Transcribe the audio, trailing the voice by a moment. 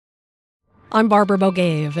I'm Barbara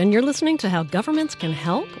Bogave, and you're listening to How Governments Can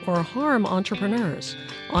Help or Harm Entrepreneurs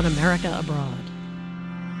on America Abroad.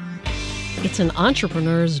 It's an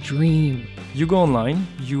entrepreneur's dream. You go online,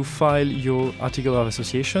 you file your article of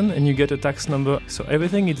association, and you get a tax number. So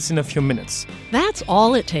everything is in a few minutes. That's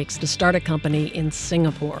all it takes to start a company in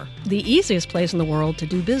Singapore, the easiest place in the world to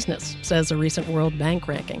do business, says a recent World Bank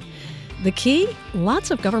ranking. The key?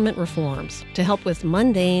 Lots of government reforms to help with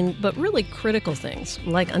mundane but really critical things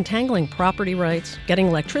like untangling property rights, getting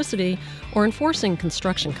electricity, or enforcing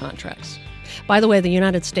construction contracts. By the way, the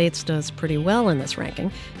United States does pretty well in this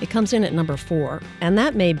ranking. It comes in at number 4, and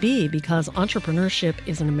that may be because entrepreneurship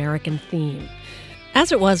is an American theme,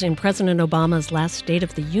 as it was in President Obama's last State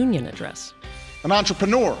of the Union address. An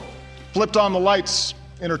entrepreneur flipped on the lights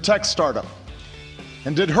in her tech startup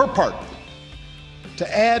and did her part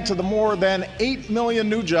to add to the more than 8 million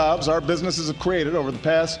new jobs our businesses have created over the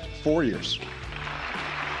past 4 years.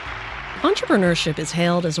 Entrepreneurship is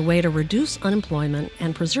hailed as a way to reduce unemployment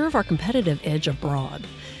and preserve our competitive edge abroad.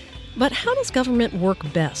 But how does government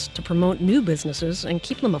work best to promote new businesses and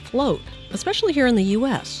keep them afloat, especially here in the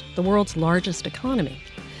U.S., the world's largest economy?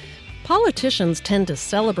 Politicians tend to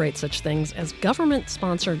celebrate such things as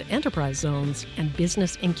government-sponsored enterprise zones and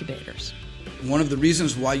business incubators. One of the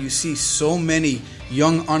reasons why you see so many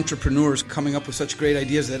young entrepreneurs coming up with such great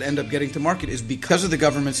ideas that end up getting to market is because of the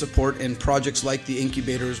government support and projects like the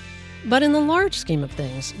incubators. But in the large scheme of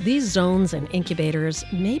things, these zones and incubators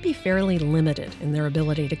may be fairly limited in their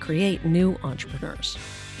ability to create new entrepreneurs.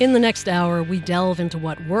 In the next hour, we delve into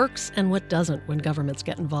what works and what doesn't when governments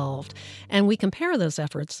get involved, and we compare those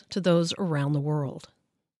efforts to those around the world.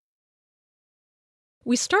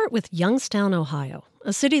 We start with Youngstown, Ohio,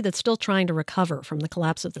 a city that's still trying to recover from the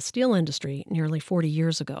collapse of the steel industry nearly 40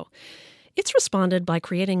 years ago. It's responded by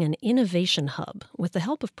creating an innovation hub with the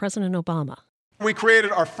help of President Obama. We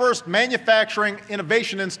created our first Manufacturing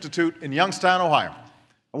Innovation Institute in Youngstown, Ohio.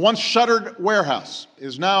 A once shuttered warehouse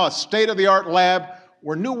is now a state-of-the-art lab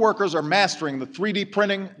where new workers are mastering the 3D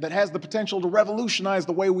printing that has the potential to revolutionize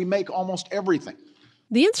the way we make almost everything.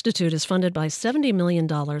 The Institute is funded by $70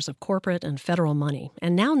 million of corporate and federal money,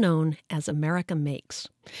 and now known as America Makes.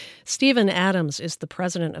 Stephen Adams is the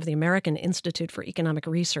president of the American Institute for Economic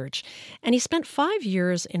Research, and he spent 5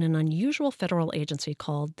 years in an unusual federal agency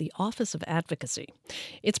called the Office of Advocacy.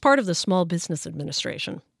 It's part of the Small Business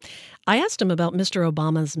Administration. I asked him about Mr.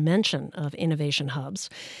 Obama's mention of innovation hubs.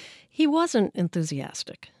 He wasn't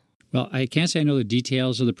enthusiastic. Well, I can't say I know the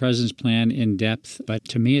details of the president's plan in depth, but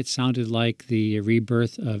to me it sounded like the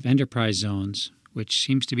rebirth of enterprise zones, which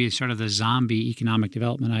seems to be sort of the zombie economic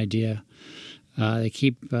development idea. They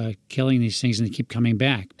keep killing these things and they keep coming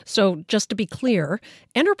back. So just to be clear,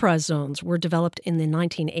 enterprise zones were developed in the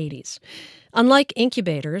 1980s. Unlike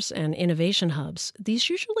incubators and innovation hubs, these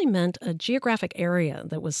usually meant a geographic area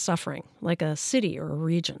that was suffering, like a city or a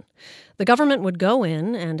region. The government would go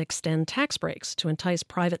in and extend tax breaks to entice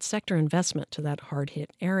private sector investment to that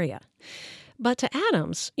hard-hit area. But to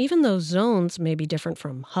Adams, even though zones may be different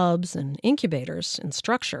from hubs and incubators in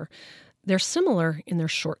structure, they're similar in their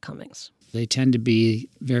shortcomings. They tend to be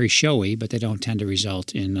very showy, but they don't tend to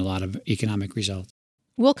result in a lot of economic results.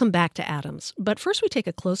 We'll come back to Adams, but first we take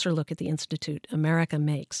a closer look at the Institute America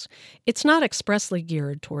Makes. It's not expressly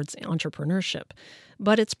geared towards entrepreneurship,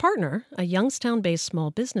 but its partner, a Youngstown-based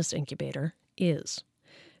small business incubator, is.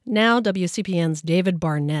 Now WCPN's David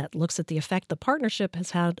Barnett looks at the effect the partnership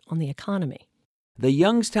has had on the economy. The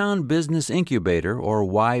Youngstown Business Incubator, or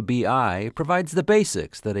YBI, provides the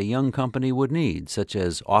basics that a young company would need, such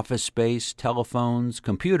as office space, telephones,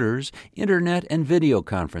 computers, internet, and video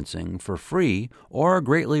conferencing for free or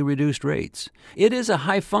greatly reduced rates. It is a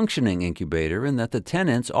high-functioning incubator in that the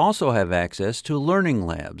tenants also have access to learning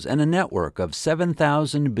labs and a network of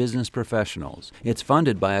 7,000 business professionals. It's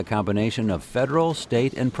funded by a combination of federal,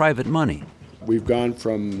 state, and private money. We've gone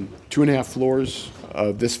from 2.5 floors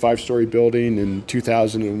of this 5-story building in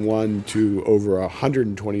 2001 to over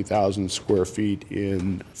 120,000 square feet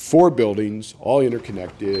in 4 buildings, all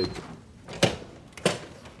interconnected.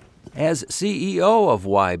 As CEO of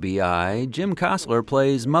YBI, Jim Kostler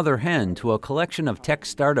plays mother hen to a collection of tech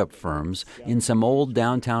startup firms in some old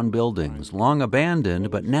downtown buildings, long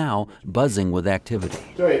abandoned but now buzzing with activity.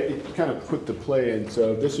 So it kind of put the play in.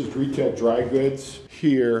 So this is retail dry goods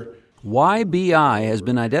here. YBI has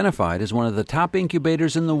been identified as one of the top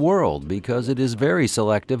incubators in the world because it is very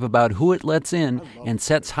selective about who it lets in and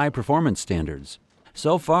sets high performance standards.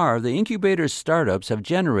 So far, the incubator's startups have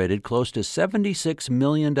generated close to $76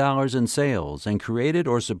 million in sales and created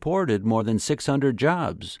or supported more than 600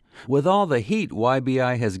 jobs. With all the heat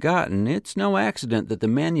YBI has gotten, it's no accident that the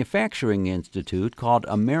manufacturing institute called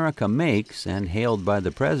America Makes and hailed by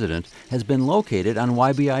the president has been located on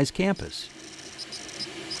YBI's campus.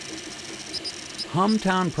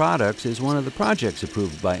 Hometown Products is one of the projects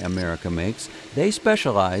approved by America Makes. They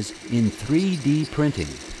specialize in 3D printing.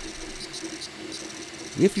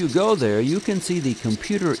 If you go there, you can see the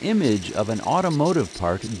computer image of an automotive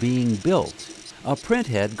part being built. A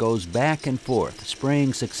printhead goes back and forth,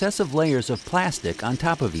 spraying successive layers of plastic on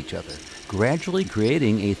top of each other, gradually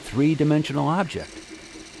creating a three-dimensional object.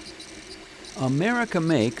 America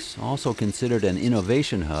Makes, also considered an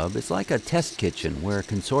innovation hub, is like a test kitchen where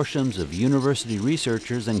consortiums of university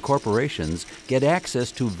researchers and corporations get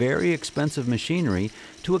access to very expensive machinery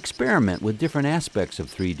to experiment with different aspects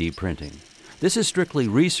of 3D printing. This is strictly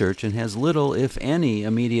research and has little, if any,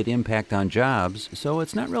 immediate impact on jobs, so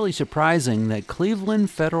it's not really surprising that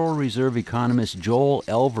Cleveland Federal Reserve economist Joel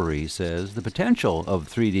Elvery says the potential of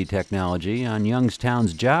 3D technology on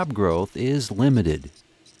Youngstown's job growth is limited.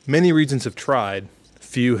 Many regions have tried.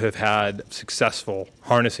 Few have had successful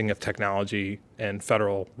harnessing of technology and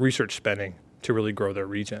federal research spending to really grow their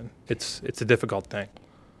region. It's a difficult thing.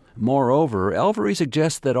 Moreover, Elvery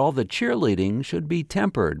suggests that all the cheerleading should be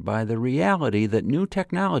tempered by the reality that new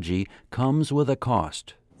technology comes with a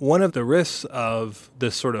cost. One of the risks of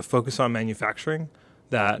this sort of focus on manufacturing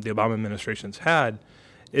that the Obama administration's had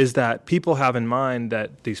is that people have in mind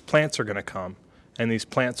that these plants are going to come and these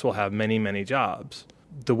plants will have many, many jobs.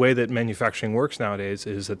 The way that manufacturing works nowadays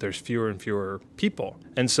is that there's fewer and fewer people.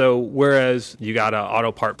 And so whereas you got an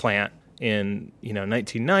auto part plant in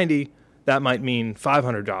 1990, that might mean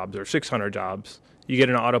 500 jobs or 600 jobs. You get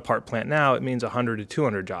an auto part plant now, it means 100 to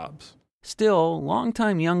 200 jobs. Still,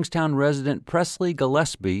 longtime Youngstown resident Presley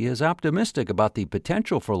Gillespie is optimistic about the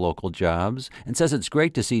potential for local jobs and says it's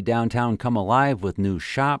great to see downtown come alive with new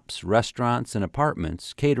shops, restaurants, and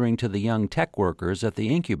apartments catering to the young tech workers at the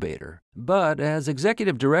incubator. But as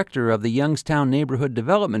executive director of the Youngstown Neighborhood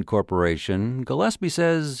Development Corporation, Gillespie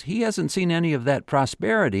says he hasn't seen any of that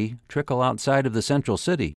prosperity trickle outside of the central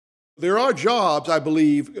city. There are jobs, I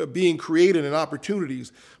believe, being created and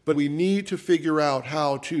opportunities, but we need to figure out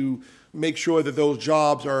how to make sure that those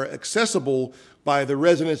jobs are accessible by the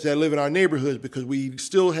residents that live in our neighborhoods, because we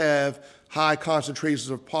still have high concentrations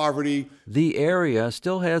of poverty. The area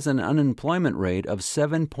still has an unemployment rate of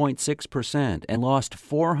 7.6% and lost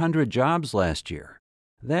 400 jobs last year.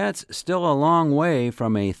 That's still a long way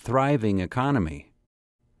from a thriving economy.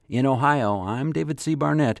 In Ohio, I'm David C.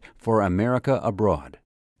 Barnett for America Abroad.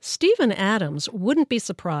 Stephen Adams wouldn't be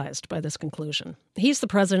surprised by this conclusion. He's the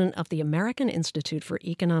president of the American Institute for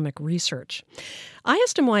Economic Research. I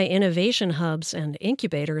asked him why innovation hubs and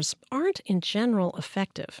incubators aren't in general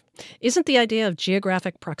effective. Isn't the idea of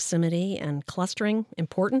geographic proximity and clustering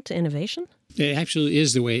important to innovation? It absolutely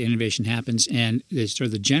is the way innovation happens, and it's sort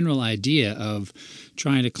of the general idea of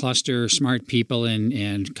trying to cluster smart people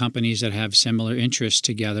and companies that have similar interests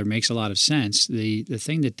together makes a lot of sense. The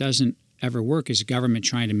thing that doesn't ever work is government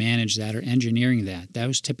trying to manage that or engineering that.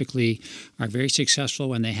 Those typically are very successful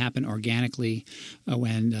when they happen organically,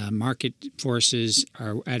 when market forces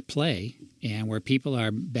are at play and where people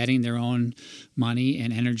are betting their own money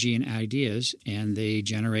and energy and ideas, and they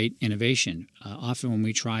generate innovation. Often when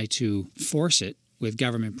we try to force it with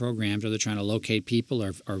government programs, or they're trying to locate people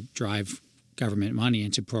or drive government money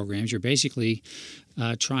into programs, you're basically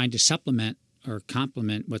trying to supplement or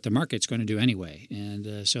complement what the market's going to do anyway.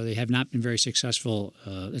 And so they have not been very successful.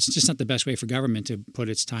 It's just not the best way for government to put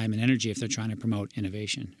its time and energy if they're trying to promote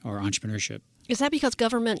innovation or entrepreneurship. Is that because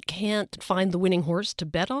government can't find the winning horse to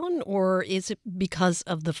bet on, or is it because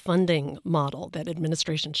of the funding model that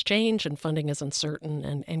administrations change and funding is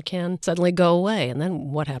uncertain and can suddenly go away? And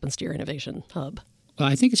then what happens to your innovation hub? Well,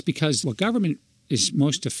 I think it's because what government is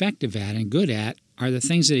most effective at and good at are the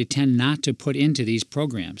things that they tend not to put into these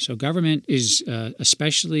programs. So government is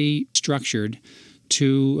especially structured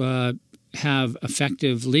to have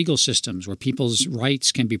effective legal systems where people's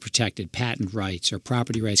rights can be protected, patent rights or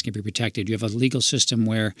property rights can be protected. You have a legal system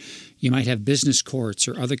where you might have business courts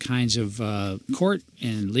or other kinds of court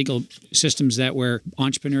and legal systems that where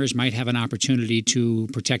entrepreneurs might have an opportunity to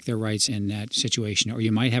protect their rights in that situation. Or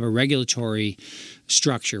you might have a regulatory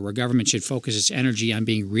structure where government should focus its energy on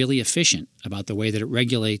being really efficient about the way that it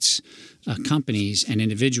regulates companies and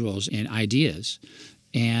individuals and ideas.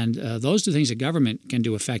 And those are the things that government can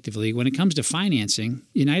do effectively. When it comes to financing,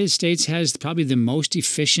 the United States has probably the most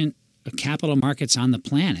efficient capital markets on the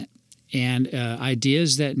planet. And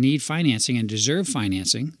ideas that need financing and deserve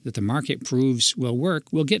financing, that the market proves will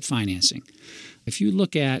work, will get financing. If you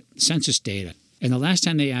look at census data, and the last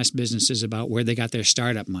time they asked businesses about where they got their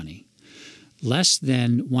startup money, less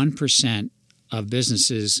than 1% of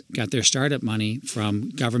businesses got their startup money from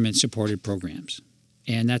government-supported programs.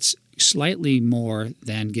 And that's slightly more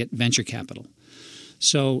than get venture capital.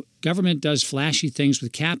 So government does flashy things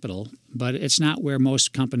with capital, but it's not where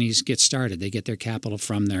most companies get started. They get their capital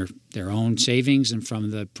from their own savings and from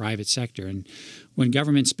the private sector. And when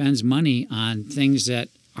government spends money on things that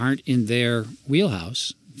aren't in their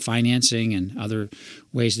wheelhouse, financing and other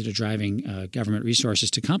ways that are driving government resources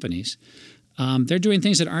to companies, they're doing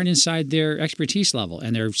things that aren't inside their expertise level,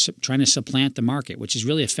 and they're trying to supplant the market, which is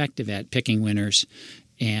really effective at picking winners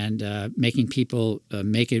and making people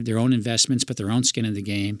make their own investments, put their own skin in the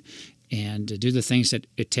game, and do the things that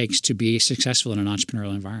it takes to be successful in an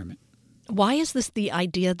entrepreneurial environment. Why is this the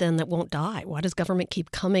idea then that won't die? Why does government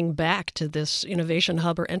keep coming back to this innovation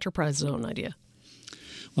hub or enterprise zone idea?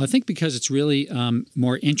 Well, I think because it's really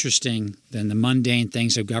more interesting than the mundane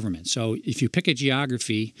things of government. So if you pick a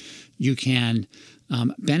geography, you can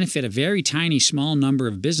benefit a very tiny, small number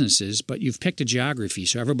of businesses, but you've picked a geography,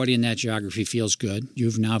 so everybody in that geography feels good.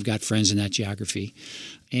 You've now got friends in that geography.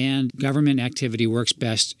 And government activity works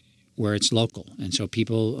best where it's local, and so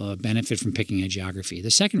people benefit from picking a geography. The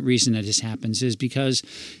second reason that this happens is because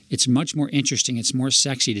it's much more interesting, it's more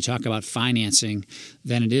sexy to talk about financing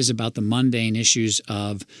than it is about the mundane issues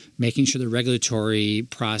of making sure the regulatory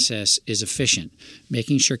process is efficient,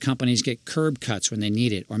 making sure companies get curb cuts when they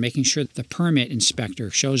need it, or making sure the permit inspector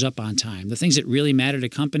shows up on time. The things that really matter to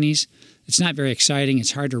companies, it's not very exciting.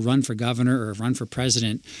 It's hard to run for governor or run for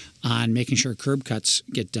president on making sure curb cuts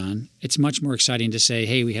get done. It's much more exciting to say,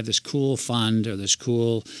 hey, we have this cool fund or this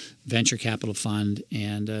cool venture capital fund,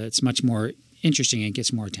 and it's much more interesting and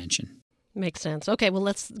gets more attention. Makes sense. Okay, well,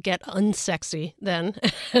 let's get unsexy then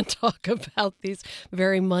and talk about these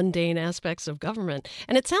very mundane aspects of government.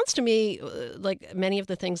 And it sounds to me like many of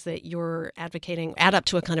the things that you're advocating add up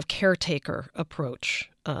to a kind of caretaker approach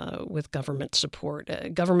with government support.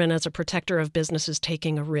 Government as a protector of businesses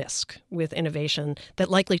taking a risk with innovation that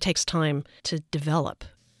likely takes time to develop.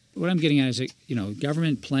 What I'm getting at is,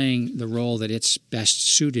 government playing the role that it's best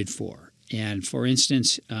suited for. And for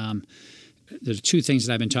instance, there's two things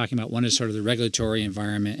that I've been talking about. One is sort of the regulatory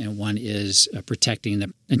environment, and one is protecting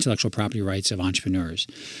the intellectual property rights of entrepreneurs.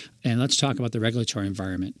 And let's talk about the regulatory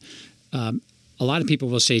environment. A lot of people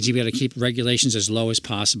will say, gee, we got to keep regulations as low as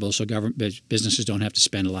possible so businesses don't have to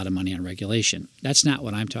spend a lot of money on regulation. That's not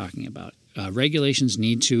what I'm talking about. Regulations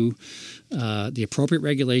need to, the appropriate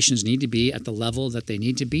regulations need to be at the level that they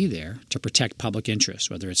need to be there to protect public interest,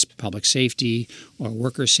 whether it's public safety or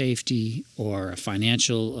worker safety or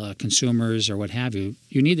financial consumers or what have you.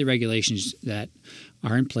 You need the regulations that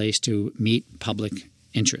are in place to meet public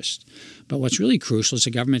interest. But what's really crucial is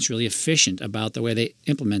the government's really efficient about the way they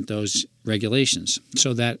implement those regulations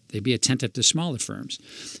so that they be attentive to smaller firms.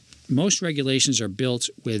 Most regulations are built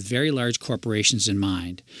with very large corporations in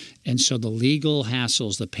mind. And so the legal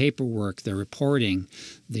hassles, the paperwork, the reporting,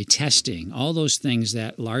 the testing, all those things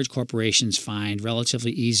that large corporations find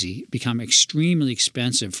relatively easy become extremely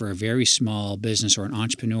expensive for a very small business or an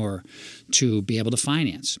entrepreneur to be able to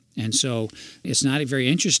finance. And so it's not very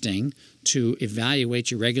interesting to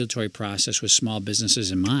evaluate your regulatory process with small businesses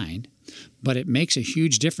in mind. But it makes a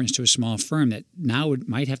huge difference to a small firm that now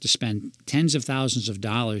might have to spend tens of thousands of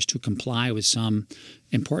dollars to comply with some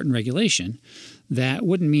important regulation that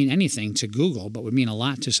wouldn't mean anything to Google, but would mean a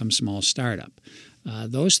lot to some small startup.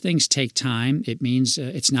 Those things take time. It means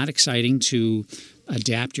it's not exciting to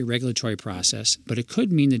adapt your regulatory process, but it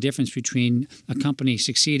could mean the difference between a company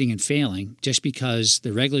succeeding and failing just because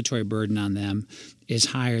the regulatory burden on them is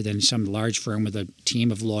higher than some large firm with a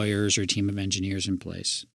team of lawyers or a team of engineers in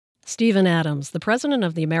place. Stephen Adams, the president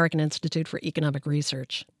of the American Institute for Economic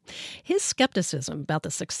Research. His skepticism about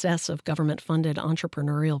the success of government-funded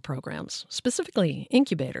entrepreneurial programs, specifically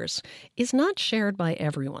incubators, is not shared by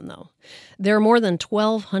everyone, though. There are more than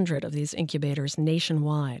 1,200 of these incubators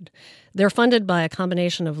nationwide. They're funded by a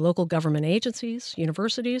combination of local government agencies,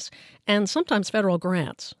 universities, and sometimes federal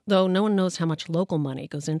grants, though no one knows how much local money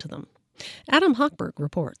goes into them. Adam Hochberg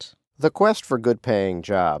reports. The quest for good-paying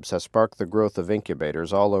jobs has sparked the growth of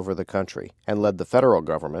incubators all over the country and led the federal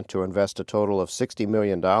government to invest a total of $60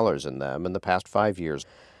 million in them in the past 5 years.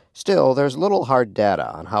 Still, there's little hard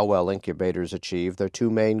data on how well incubators achieve their two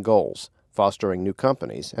main goals, fostering new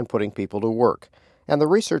companies and putting people to work. And the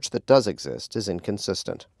research that does exist is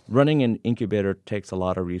inconsistent. Running an incubator takes a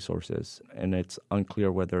lot of resources, and it's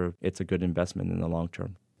unclear whether it's a good investment in the long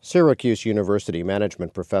term. Syracuse University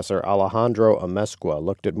management professor Alejandro Amezcua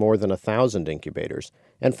looked at more than 1,000 incubators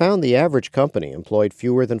and found the average company employed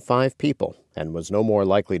fewer than 5 people and was no more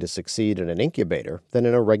likely to succeed in an incubator than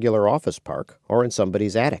in a regular office park or in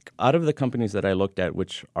somebody's attic. Out of the companies that I looked at,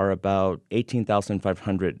 which are about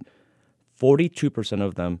 18,500, 42%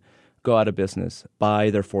 of them go out of business by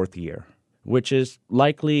their 4th year, which is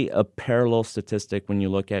likely a parallel statistic when you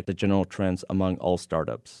look at the general trends among all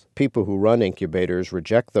startups. People who run incubators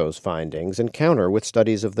reject those findings and counter with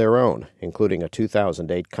studies of their own, including a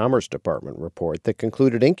 2008 Commerce Department report that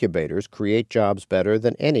concluded incubators create jobs better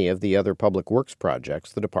than any of the other public works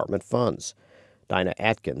projects the department funds. Dinah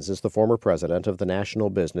Atkins is the former president of the National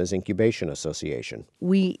Business Incubation Association.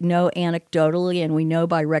 We know anecdotally and we know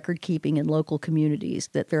by record keeping in local communities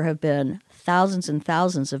that there have been thousands and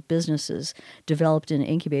thousands of businesses developed in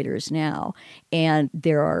incubators now. And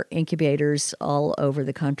there are incubators all over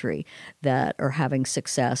the country that are having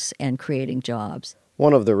success and creating jobs.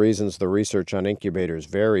 One of the reasons the research on incubators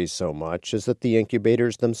varies so much is that the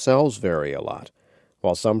incubators themselves vary a lot.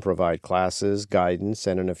 While some provide classes, guidance,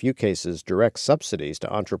 and in a few cases direct subsidies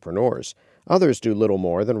to entrepreneurs, others do little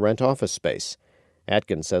more than rent office space.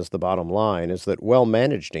 Atkins says the bottom line is that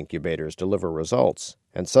well-managed incubators deliver results,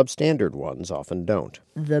 and substandard ones often don't.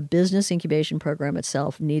 The business incubation program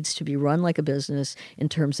itself needs to be run like a business in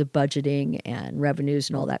terms of budgeting and revenues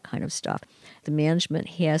and all that kind of stuff. The management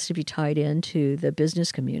has to be tied into the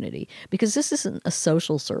business community because this isn't a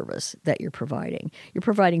social service that you're providing. You're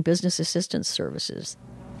providing business assistance services.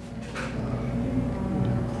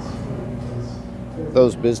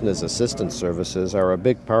 Those business assistance services are a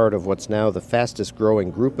big part of what's now the fastest growing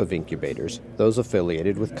group of incubators, those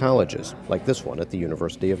affiliated with colleges, like this one at the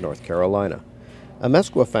University of North Carolina.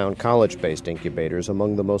 Amezcua found college-based incubators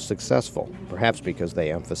among the most successful, perhaps because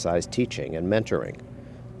they emphasize teaching and mentoring.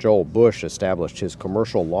 Joel Bush established his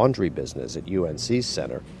commercial laundry business at UNC's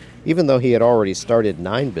center, even though he had already started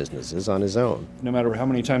 9 businesses on his own. No matter how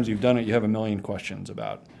many times you've done it, you have a million questions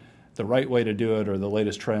about the right way to do it or the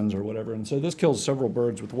latest trends or whatever. And so this kills several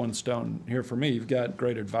birds with one stone. Here for me, you've got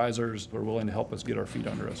great advisors who are willing to help us get our feet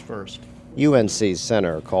under us first. UNC's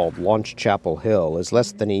center, called Launch Chapel Hill, is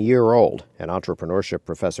less than a year old, and entrepreneurship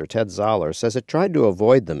professor Ted Zoller says it tried to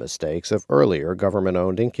avoid the mistakes of earlier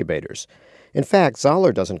government-owned incubators. In fact,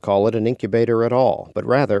 Zoller doesn't call it an incubator at all, but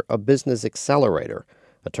rather a business accelerator,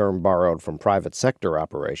 a term borrowed from private sector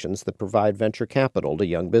operations that provide venture capital to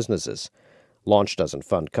young businesses. Launch doesn't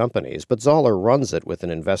fund companies, but Zoller runs it with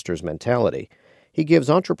an investor's mentality. He gives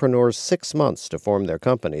entrepreneurs 6 months to form their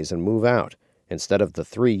companies and move out, instead of the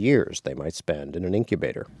 3 years they might spend in an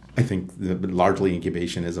incubator. I think largely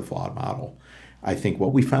incubation is a flawed model. I think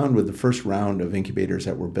what we found with the first round of incubators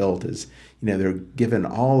that were built is, they're given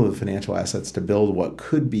all of the financial assets to build what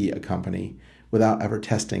could be a company without ever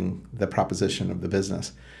testing the proposition of the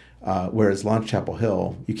business. Whereas Launch Chapel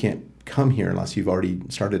Hill, you can't come here unless you've already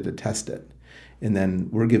started to test it. And then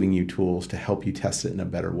we're giving you tools to help you test it in a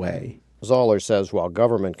better way. Zoller says while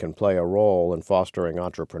government can play a role in fostering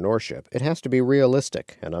entrepreneurship, it has to be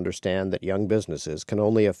realistic and understand that young businesses can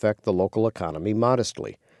only affect the local economy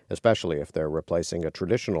modestly, especially if they're replacing a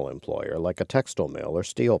traditional employer like a textile mill or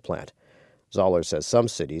steel plant. Zoller says some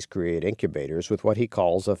cities create incubators with what he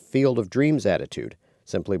calls a field of dreams attitude,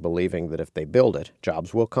 simply believing that if they build it,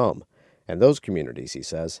 jobs will come. And those communities, he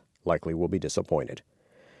says, likely will be disappointed.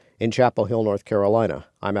 In Chapel Hill, North Carolina,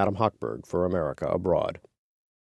 I'm Adam Hochberg for America Abroad.